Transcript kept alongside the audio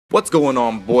What's going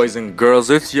on, boys and girls?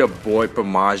 It's your boy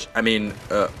Oblivion.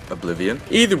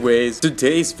 Either ways,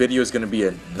 today's video is gonna be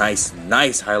a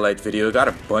nice highlight video. Got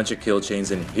a bunch of kill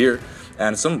chains in here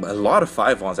and a lot of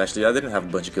 5-ons. Actually, I didn't have a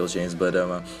bunch of kill chains, but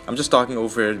I'm just talking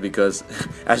over it because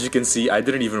as you can see, I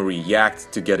didn't even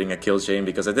react to getting a kill chain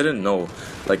because I didn't know.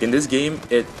 Like in this game,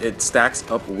 it stacks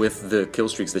up with the kill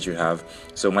streaks that you have.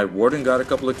 So my warden got a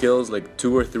couple of kills, like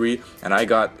 2 or 3, and I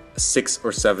got 6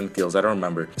 or 7 kills, I don't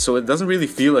remember. So it doesn't really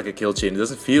feel like a kill chain. It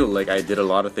doesn't feel like I did a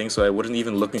lot of things, so I wasn't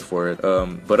even looking for it.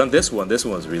 But on this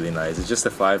one's really nice. It's just a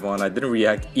 5-on. I didn't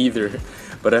react either,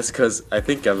 but that's because I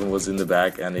think Kevin was in the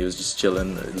back and he was just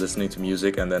chilling, listening to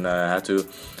music, and then I had to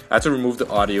remove the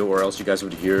audio or else you guys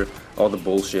would hear all the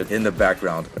bullshit in the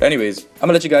background. But anyways, I'm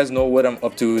gonna let you guys know what I'm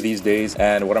up to these days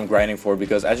and what I'm grinding for,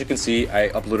 because as you can see, I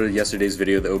uploaded yesterday's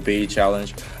video, the Obey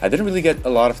challenge. I didn't really get a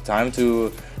lot of time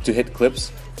to hit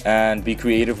clips and be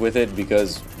creative with it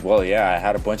because, well, yeah, I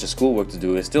had a bunch of schoolwork to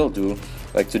do. I still do.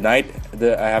 Like tonight,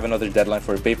 I have another deadline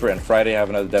for the paper, and Friday I have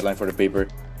another deadline for the paper.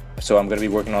 So I'm gonna be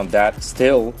working on that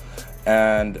still.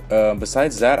 And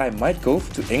besides that, I might go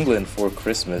to England for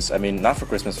Christmas. I mean, not for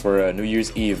Christmas, for New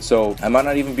Year's Eve. So I might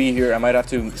not even be here. I might have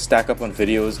to stack up on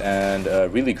videos and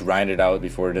really grind it out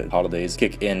before the holidays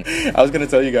kick in. I was gonna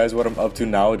tell you guys what I'm up to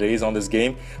nowadays on this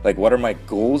game. Like, what are my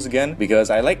goals again? Because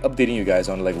I like updating you guys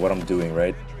on like what I'm doing,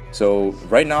 right? So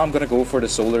right now I'm gonna go for the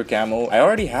solar camo. I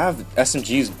already have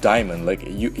SMG's diamond. Like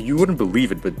you wouldn't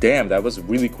believe it, but damn, that was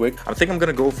really quick. I think I'm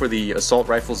gonna go for the assault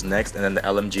rifles next, and then the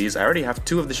LMGs. I already have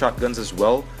 2 of the shotguns as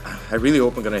well. I really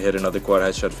hope I'm gonna hit another quad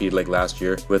headshot feed like last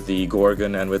year with the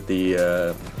Gorgon and with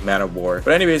the Man of War.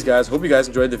 But anyways, guys, hope you guys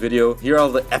enjoyed the video. Here are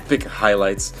all the epic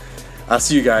highlights. I'll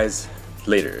see you guys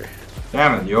later.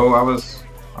 Damn it, yo! I was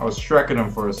shrekking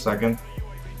him for a second.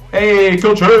 Hey,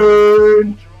 kill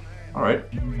chain! All right.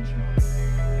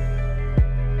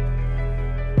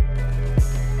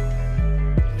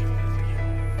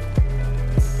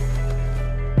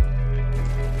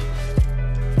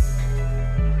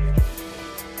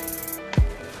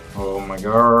 Oh my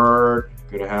god,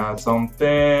 could have had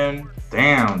something.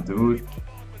 Damn, dude.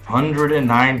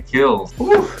 109 kills.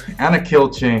 Whew, and a kill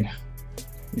chain.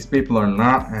 These people are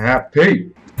not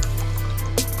happy.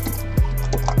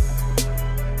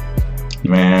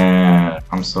 Man,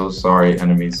 I'm so sorry,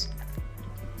 enemies.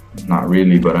 Not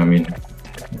really, but I mean,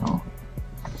 you know.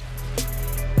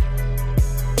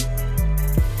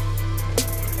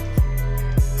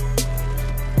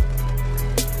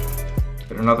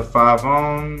 Get another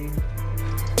 5-on.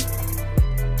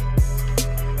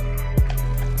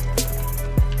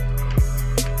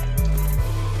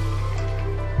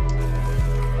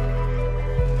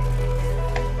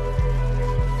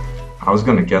 I was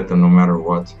gonna get them no matter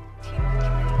what.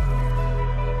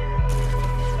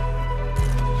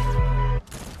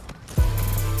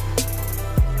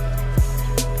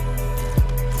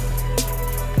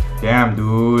 Damn,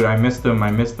 dude, I missed him.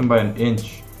 I missed him by an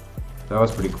inch. That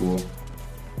was pretty cool.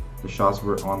 The shots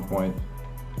were on point.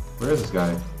 Where is this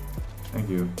guy? Thank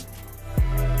you.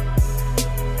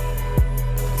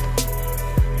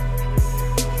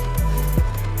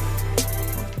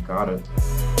 Got it.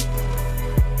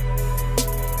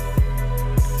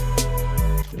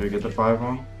 Did I get the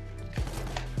 5-on?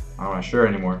 I'm not sure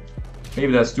anymore.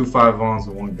 Maybe that's 2 5-ons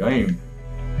in one game.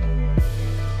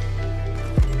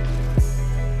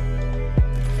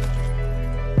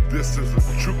 This is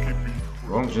a tricky beat.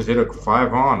 Well, just hit a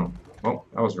 5-on. Oh,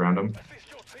 that was random.